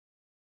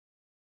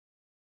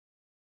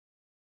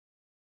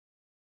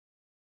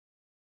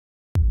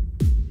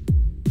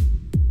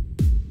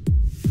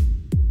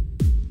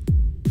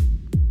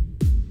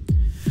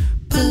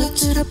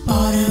a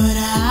party with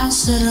a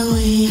house of the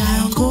way. I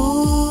don't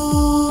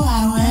go,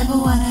 I don't ever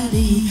wanna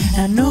leave.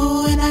 I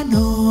know and I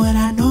know and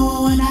I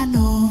know and I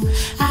know.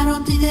 I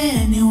don't think that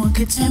anyone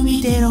can tell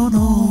me they don't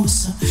know.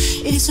 So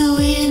it's a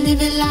way of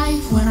living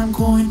life when I'm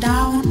going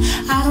down.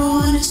 I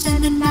don't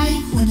understand the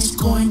night when it's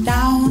going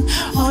down.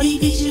 All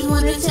these bitches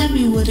wanna tell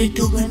me what they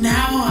do, but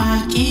now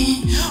I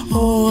can't.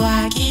 Oh,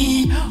 I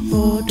can't.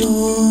 Oh,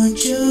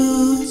 don't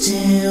you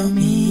tell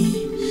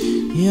me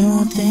you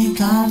don't think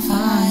I'm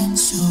fine.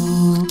 So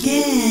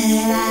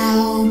get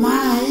out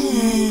my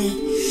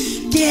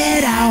head,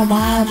 get out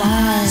my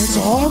mind.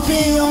 So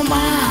open your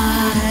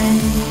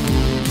mind.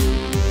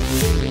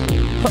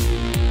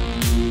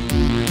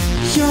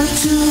 You're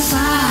too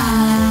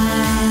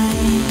fine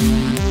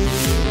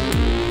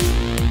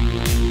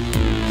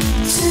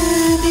to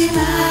be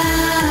mine.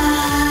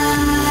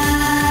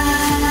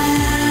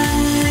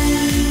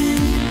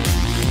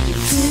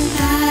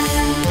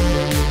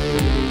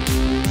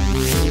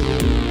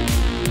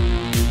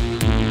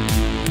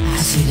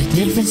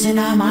 Difference in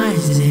our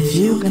minds is if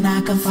you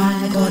cannot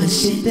confine like all the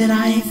shit that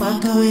I ain't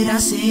fucking with. I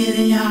see it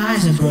in your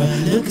eyes, and bro,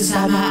 look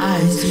inside my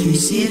eyes. Do you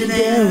see that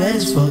they're red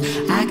as fuck?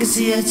 I can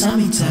see a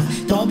tummy tuck.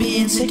 Don't be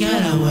insecure,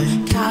 I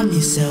would calm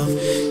yourself.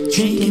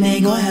 Drinking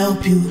ain't gonna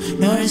help you.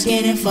 No risk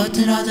getting fucked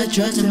and all the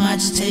drugs that might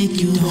just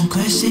take you. Don't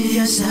question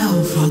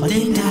yourself or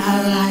think that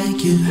I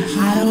like you.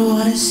 I don't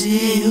wanna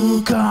see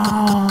you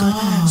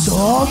gone. So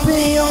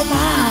open your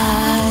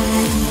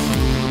mind.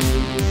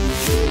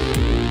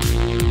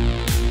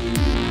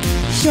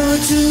 You're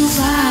too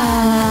fine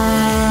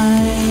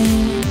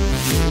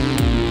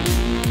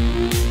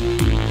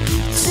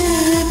to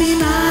be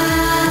mine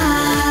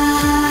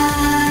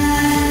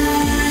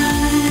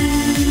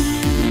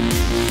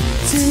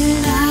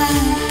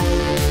tonight.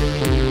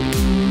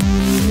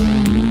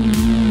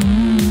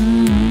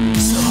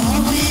 So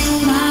open your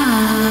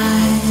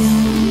mind.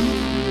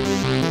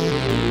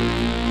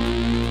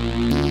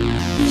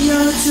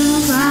 You're too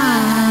fine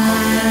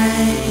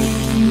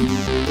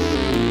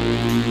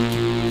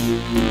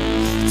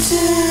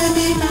to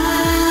be mine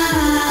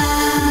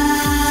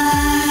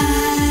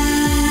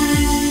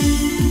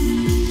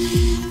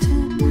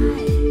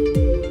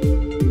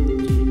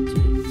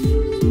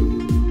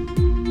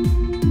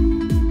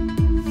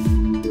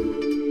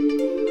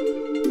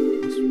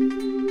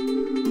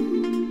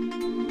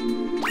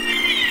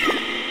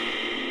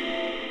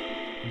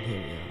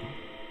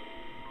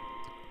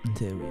And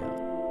here we are.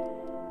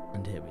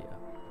 And here we are.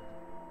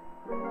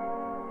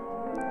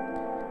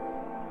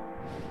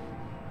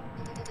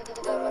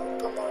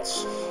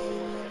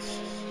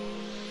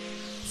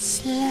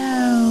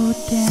 Slow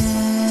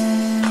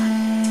down,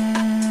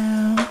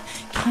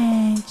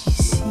 can't you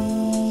see?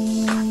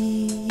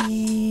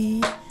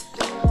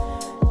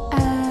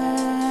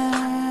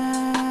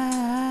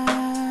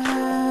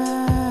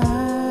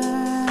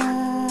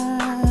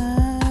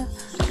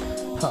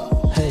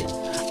 Hey,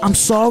 I'm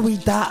sorry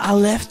that I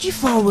left you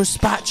for a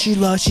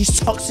spatula. She's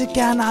toxic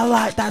and I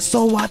like that,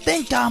 so I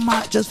think I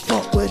might just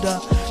fuck with her.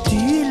 Do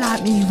you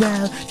like me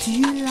well? Do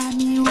you like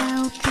me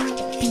well,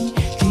 baby?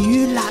 Do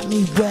you like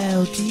me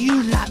well? Do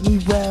you like me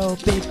well,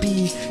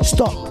 baby?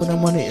 Stop when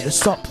I'm on it, to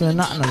stop when I'm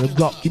not another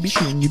block. You be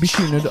shooting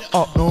at the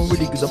up, no one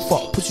really gives a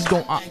fuck. Pussies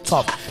don't act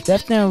tough,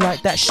 left and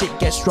right, that shit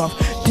gets rough.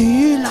 Do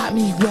you like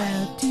me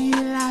well? Do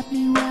you like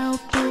me well,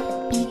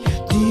 baby?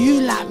 Do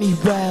you like me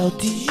well?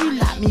 Do you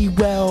like me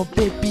well,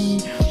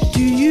 baby?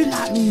 Do you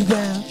like me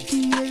well? Do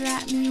you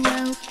like me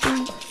well,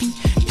 baby?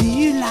 Do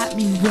you like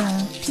me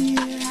well? Do you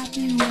like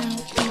me well,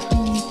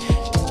 baby?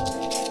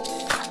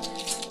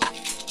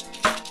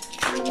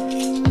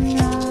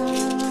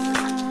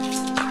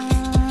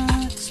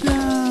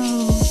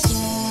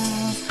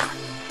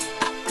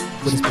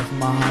 With a spit from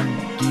my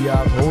hand. Do you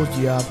have holes?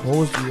 Do you have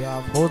holes? Do you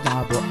have holes?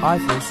 Nah, but I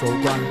feel so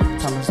grand.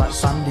 Time is like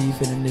sand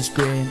leaf in this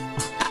grain.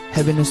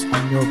 Heaviness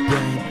on your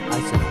brain. I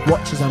said,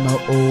 watch as I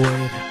melt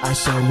away. I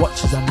said,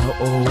 watch as I melt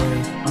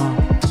away.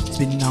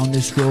 Been down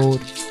this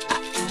road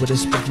with a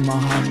spit in my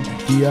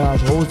hand. Do you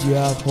have holes? Do you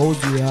have holes?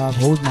 Do you have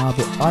holes? Nah,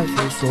 but I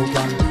feel so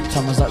grand.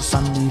 Time is like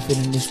sand leaf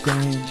in this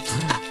grain.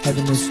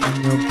 Heaviness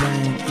on your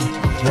brain.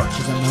 Watch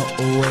as I melt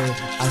away.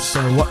 I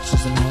said, watch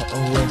as I melt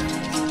away.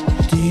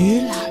 Do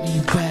you like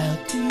me well?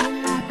 Do you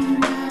like me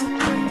well,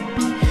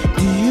 baby?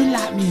 Do you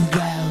like me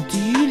well? Do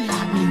you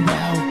like me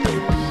well,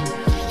 baby?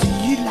 Do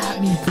you like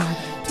me well?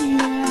 Do you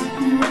like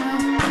me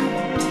well,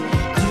 baby?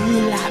 Do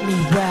you like me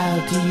well?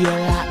 Do you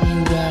like me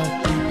well?